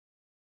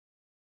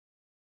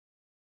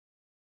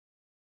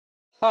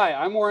Hi,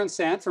 I'm Warren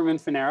Sant from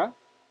Infinera.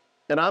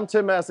 And I'm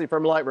Tim Massey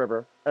from Light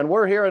River, and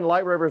we're here in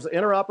Light River's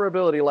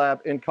Interoperability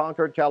Lab in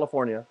Concord,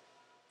 California.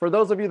 For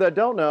those of you that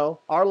don't know,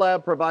 our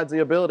lab provides the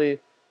ability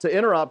to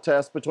interop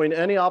test between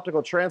any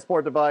optical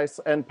transport device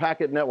and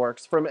packet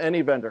networks from any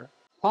vendor.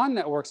 PON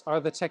networks are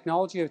the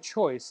technology of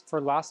choice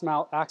for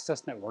last-mile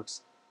access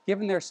networks,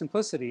 given their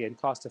simplicity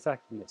and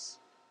cost-effectiveness.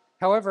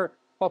 However,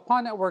 while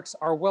PON networks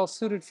are well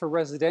suited for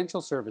residential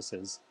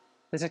services,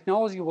 the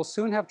technology will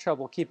soon have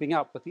trouble keeping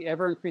up with the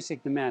ever-increasing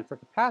demand for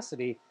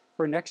capacity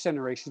for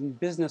next-generation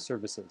business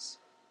services.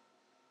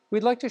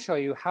 We'd like to show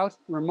you how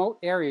remote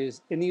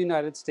areas in the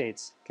United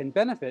States can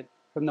benefit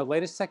from the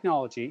latest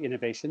technology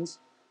innovations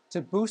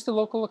to boost the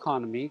local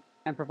economy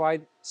and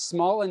provide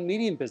small and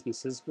medium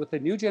businesses with a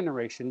new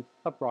generation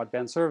of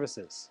broadband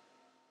services.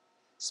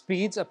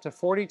 Speeds up to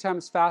 40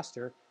 times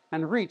faster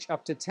and reach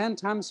up to 10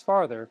 times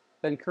farther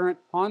than current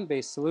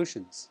PON-based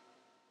solutions.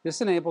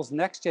 This enables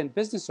next-gen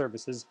business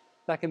services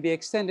that can be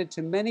extended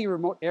to many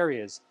remote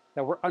areas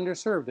that were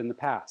underserved in the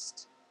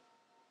past.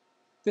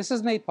 This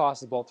is made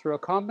possible through a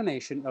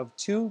combination of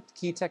two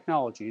key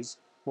technologies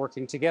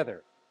working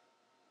together.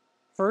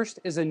 First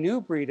is a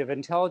new breed of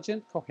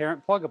intelligent,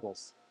 coherent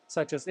pluggables,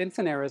 such as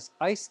Infinera's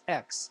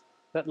ICE-X,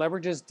 that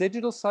leverages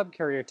digital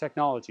subcarrier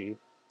technology,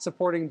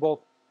 supporting both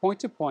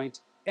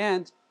point-to-point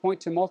and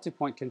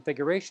point-to-multipoint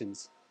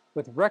configurations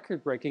with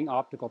record-breaking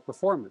optical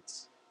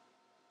performance.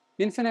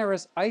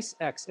 Infinera's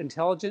ICE-X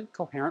intelligent,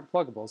 coherent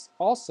pluggables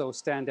also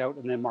stand out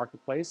in the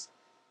marketplace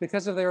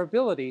because of their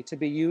ability to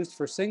be used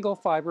for single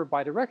fiber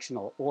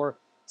bidirectional or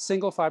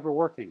single fiber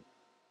working.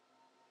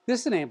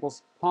 This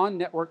enables PON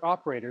network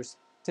operators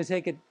to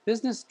take a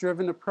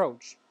business-driven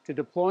approach to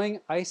deploying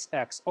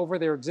ICE-X over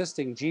their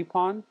existing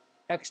GPON,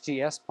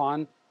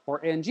 XGS-PON,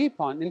 or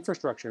NG-PON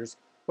infrastructures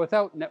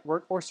without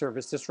network or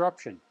service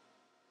disruption.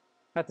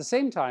 At the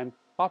same time,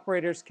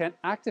 operators can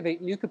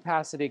activate new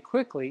capacity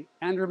quickly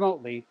and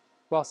remotely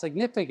while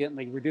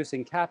significantly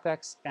reducing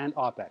CapEx and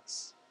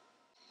OpEx.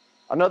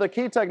 Another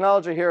key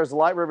technology here is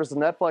Light River's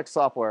netFLEX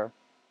software.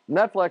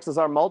 netFLEX is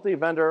our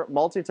multi-vendor,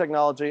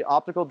 multi-technology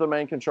optical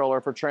domain controller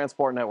for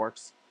transport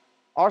networks.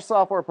 Our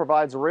software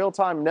provides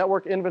real-time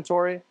network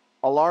inventory,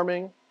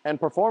 alarming, and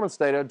performance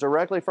data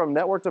directly from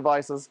network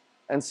devices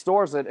and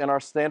stores it in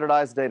our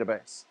standardized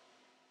database.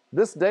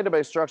 This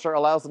database structure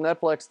allows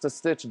netFLEX to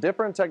stitch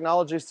different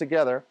technologies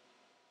together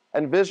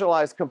and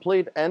visualize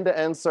complete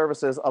end-to-end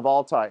services of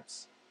all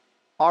types.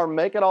 Our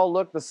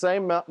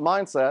make-it-all-look-the-same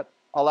mindset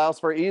allows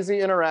for easy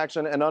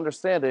interaction and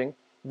understanding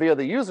via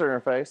the user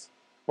interface,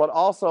 but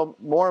also,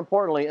 more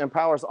importantly,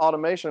 empowers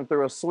automation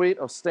through a suite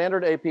of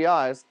standard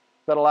APIs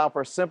that allow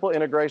for simple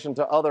integration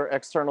to other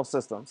external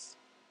systems.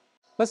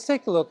 Let's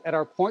take a look at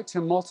our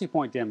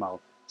point-to-multipoint demo,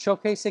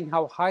 showcasing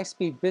how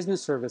high-speed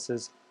business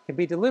services can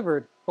be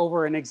delivered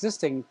over an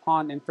existing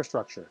PON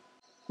infrastructure.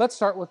 Let's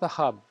start with the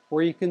hub,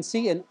 where you can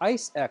see an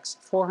ICE-X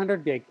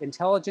 400 gig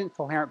intelligent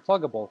coherent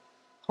pluggable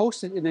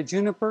hosted in a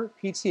Juniper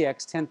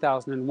PTX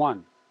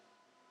 10001.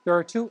 There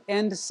are two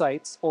end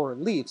sites, or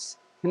leafs,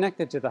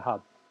 connected to the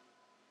hub.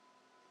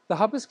 The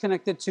hub is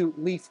connected to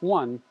leaf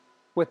 1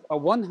 with a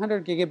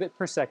 100 gigabit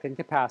per second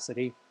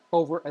capacity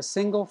over a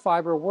single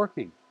fiber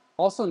working,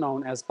 also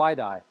known as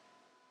BiDi.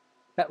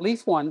 At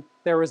leaf 1,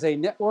 there is a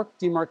network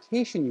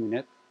demarcation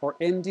unit, or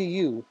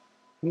NDU,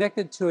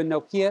 connected to a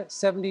Nokia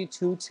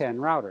 7210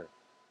 router.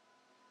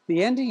 The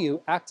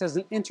NDU acts as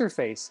an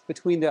interface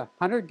between the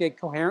 100 gig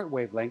coherent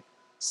wavelength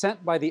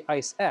sent by the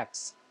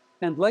ICE-X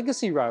and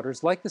legacy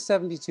routers like the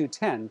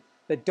 7210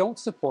 that don't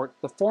support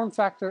the form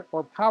factor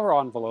or power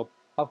envelope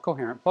of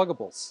coherent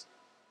pluggables.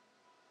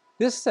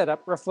 This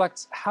setup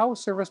reflects how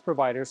service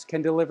providers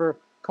can deliver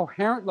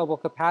coherent level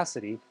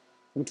capacity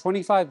from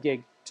 25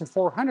 gig to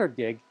 400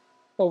 gig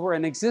over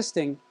an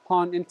existing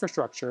PON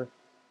infrastructure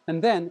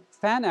and then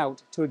fan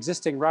out to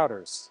existing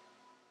routers.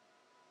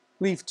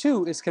 Leaf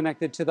 2 is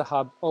connected to the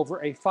hub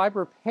over a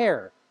fiber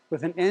pair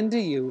with an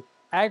NDU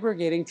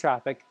aggregating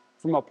traffic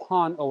from a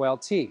PON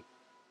OLT.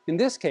 In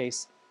this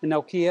case, the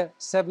Nokia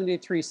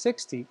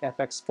 7360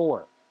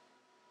 FX4.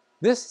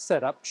 This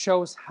setup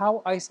shows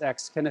how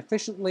ICE-X can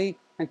efficiently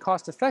and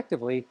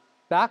cost-effectively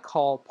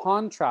backhaul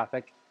PON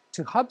traffic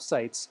to hub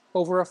sites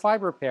over a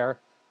fiber pair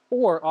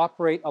or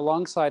operate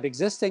alongside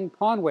existing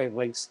PON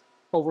wavelengths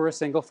over a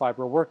single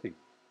fiber working.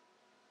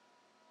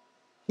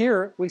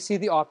 Here we see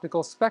the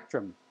optical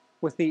spectrum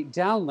with the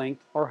downlink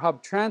or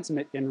hub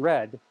transmit in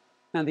red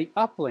and the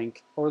uplink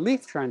or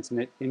leaf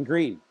transmit in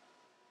green.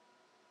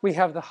 We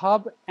have the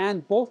hub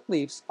and both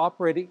leafs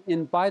operating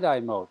in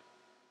BiDi mode,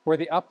 where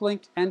the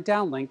uplink and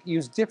downlink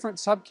use different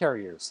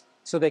subcarriers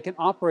so they can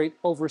operate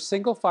over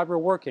single fiber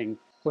working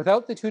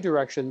without the two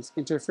directions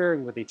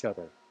interfering with each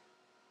other.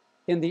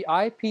 In the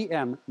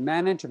IPM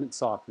management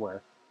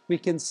software, we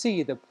can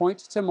see the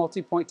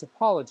point-to-multipoint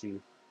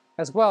topology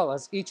as well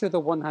as each of the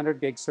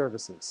 100 gig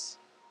services.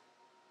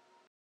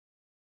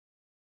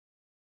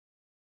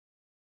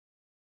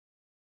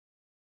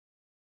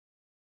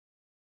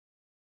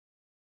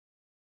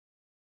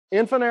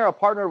 Infinera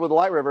partnered with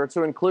Light River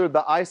to include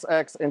the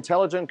ICE-X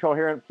intelligent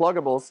coherent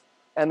pluggables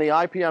and the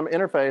IPM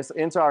interface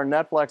into our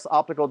netFLEX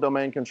optical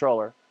domain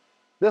controller.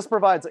 This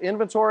provides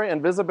inventory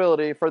and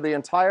visibility for the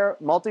entire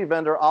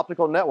multi-vendor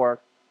optical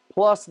network,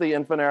 plus the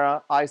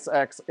Infinera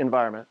ICE-X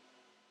environment.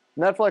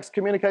 netFLEX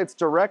communicates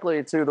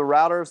directly to the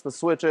routers, the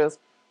switches,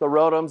 the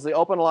ROADMs, the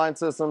open line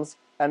systems,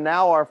 and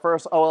now our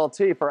first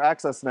OLT for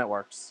access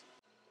networks.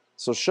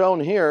 So shown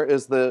here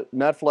is the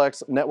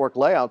netFLEX network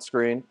layout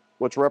screen,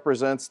 which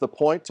represents the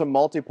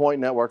point-to-multipoint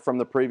network from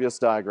the previous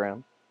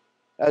diagram.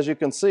 As you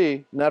can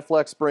see,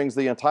 netFLEX brings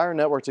the entire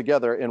network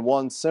together in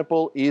one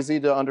simple,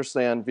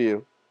 easy-to-understand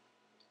view.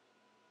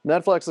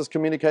 netFLEX is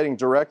communicating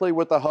directly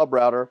with the hub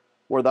router,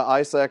 where the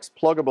ICE-X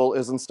pluggable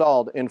is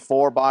installed in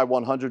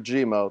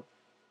 4x100G mode.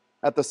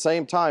 At the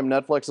same time,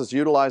 netFLEX is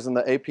utilizing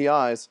the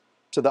APIs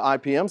to the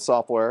IPM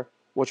software,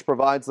 which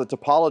provides the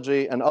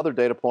topology and other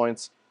data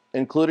points,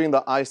 including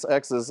the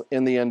ICE-X's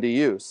in the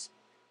NDUs.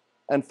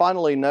 And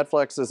finally,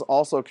 netFLEX is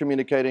also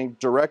communicating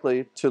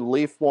directly to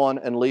Leaf 1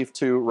 and Leaf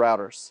 2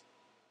 routers.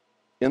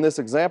 In this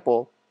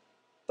example,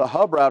 the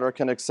hub router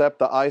can accept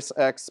the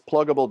ICE-X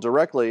pluggable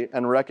directly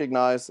and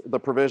recognize the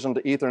provisioned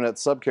Ethernet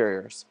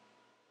subcarriers.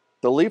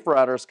 The Leaf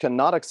routers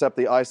cannot accept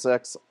the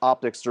ICE-X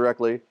optics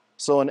directly,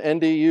 so an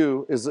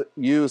NDU is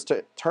used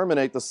to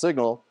terminate the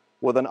signal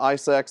with an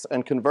ICE-X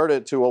and convert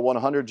it to a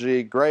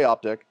 100G gray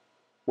optic,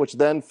 which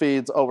then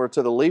feeds over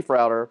to the Leaf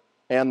router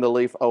and the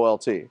Leaf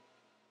OLT.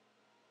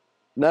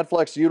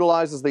 netFLEX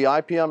utilizes the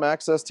IPM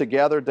access to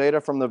gather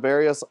data from the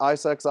various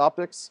ICE-X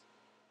optics,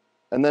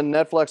 and then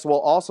netFLEX will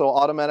also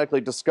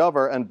automatically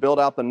discover and build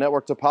out the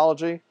network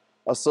topology,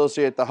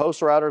 associate the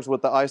host routers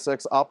with the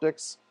ICE-X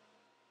optics,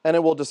 and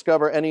it will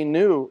discover any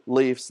new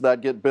leafs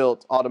that get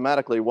built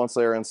automatically once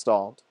they are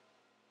installed.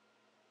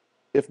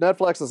 If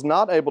netFLEX is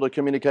not able to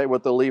communicate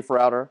with the Leaf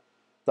router,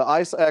 the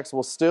ICE-X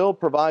will still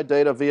provide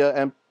data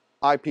via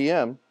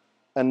IPM,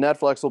 and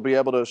netFLEX will be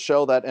able to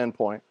show that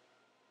endpoint.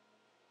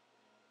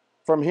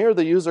 From here,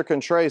 the user can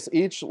trace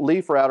each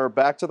Leaf router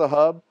back to the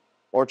hub,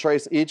 or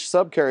trace each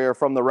subcarrier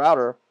from the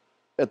router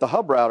at the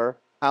hub router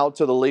out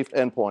to the Leaf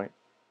endpoint.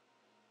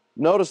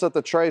 Notice that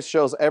the trace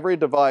shows every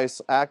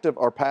device, active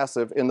or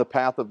passive, in the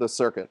path of the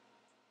circuit.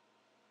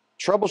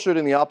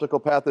 Troubleshooting the optical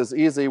path is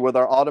easy with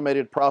our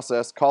automated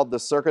process called the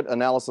Circuit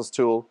Analysis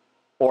Tool,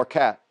 or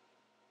CAT.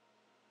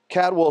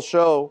 CAT will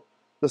show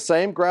the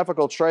same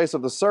graphical trace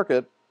of the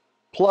circuit,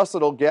 plus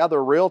it'll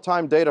gather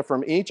real-time data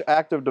from each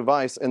active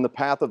device in the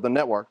path of the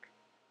network.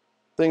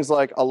 Things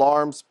like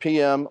alarms,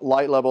 PM,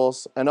 light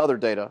levels, and other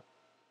data.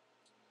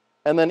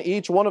 And then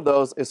each one of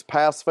those is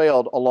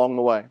pass-failed along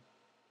the way.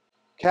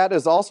 CAT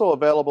is also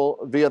available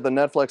via the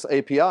netFLEX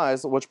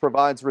APIs, which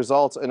provides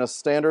results in a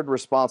standard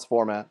response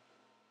format.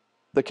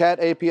 The CAT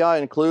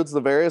API includes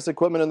the various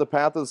equipment in the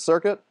path of the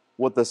circuit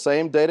with the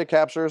same data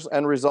captures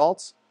and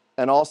results,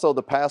 and also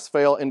the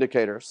pass-fail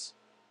indicators.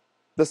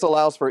 This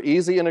allows for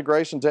easy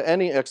integration to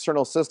any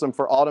external system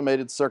for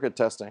automated circuit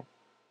testing.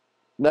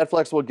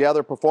 netFLEX will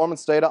gather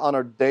performance data on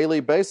a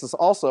daily basis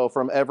also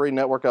from every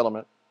network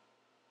element.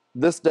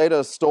 This data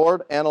is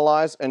stored,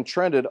 analyzed, and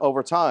trended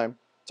over time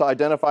to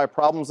identify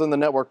problems in the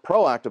network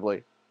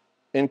proactively,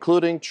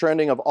 including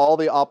trending of all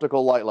the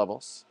optical light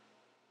levels.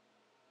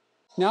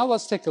 Now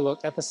let's take a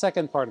look at the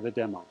second part of the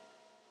demo.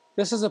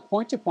 This is a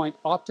point-to-point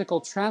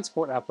optical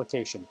transport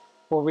application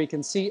where we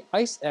can see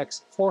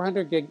ICE-X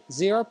 400G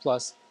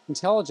ZR+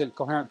 intelligent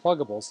coherent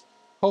pluggables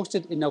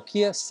hosted in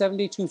Nokia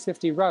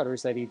 7250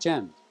 routers at each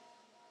end.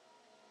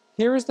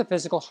 Here is the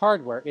physical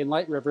hardware in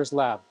Light River's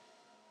lab.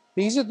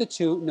 These are the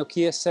two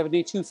Nokia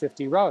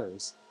 7250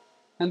 routers,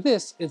 and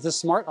this is the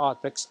Smart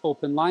Optics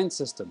open line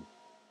system.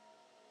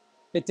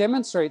 It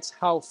demonstrates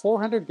how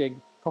 400G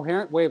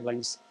coherent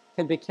wavelengths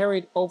can be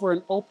carried over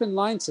an open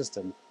line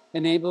system,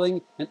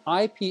 enabling an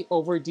IP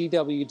over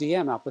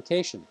DWDM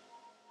application.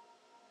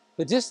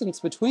 The distance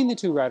between the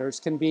two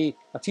routers can be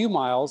a few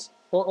miles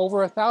or over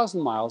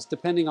 1,000 miles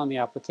depending on the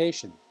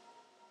application.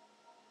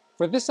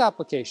 For this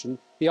application,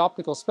 the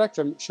optical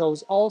spectrum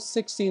shows all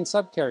 16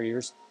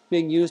 subcarriers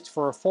being used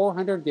for a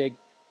 400G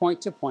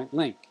point-to-point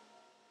link.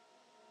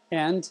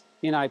 And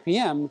in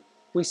IPM,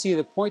 we see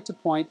the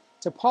point-to-point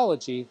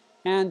topology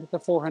and the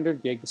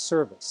 400G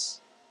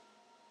service.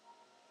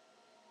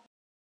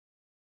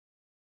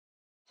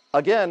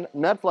 Again,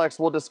 netFLEX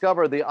will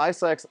discover the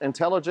ICE-X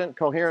intelligent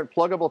coherent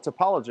pluggable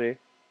topology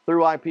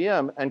through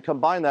IPM and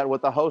combine that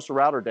with the host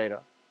router data.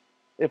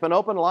 If an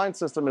open line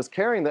system is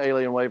carrying the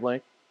alien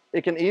wavelength,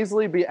 it can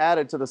easily be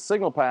added to the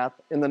signal path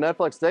in the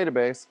netFLEX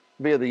database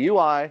via the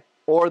UI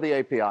or the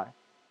API.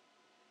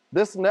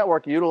 This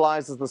network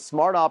utilizes the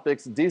Smart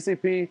Optics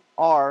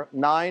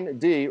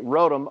DCP-R9D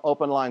ROADM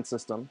open line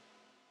system.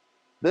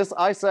 This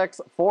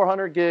ICE-X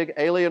 400G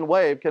alien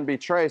wave can be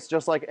traced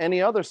just like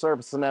any other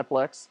service in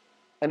netFLEX,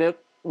 and it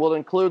will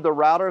include the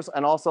routers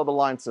and also the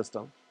line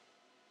system.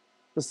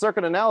 The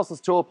circuit analysis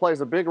tool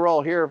plays a big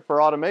role here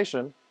for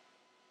automation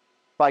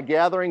by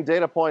gathering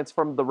data points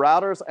from the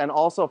routers and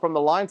also from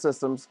the line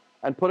systems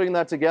and putting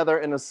that together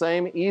in the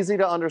same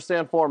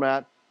easy-to-understand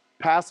format,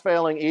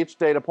 pass-failing each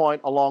data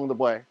point along the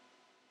way.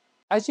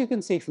 As you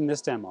can see from this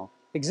demo,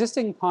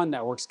 Existing PON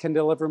networks can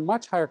deliver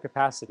much higher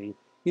capacity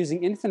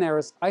using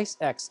Infinera's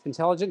ICE-X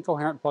intelligent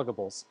coherent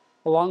pluggables,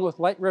 along with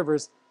Light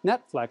River's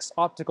netFLEX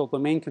optical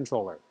domain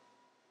controller.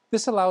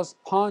 This allows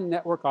PON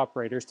network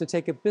operators to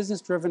take a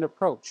business-driven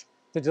approach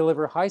to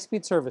deliver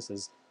high-speed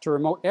services to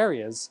remote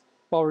areas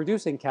while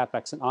reducing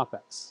CapEx and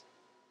OpEx.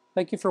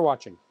 Thank you for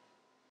watching.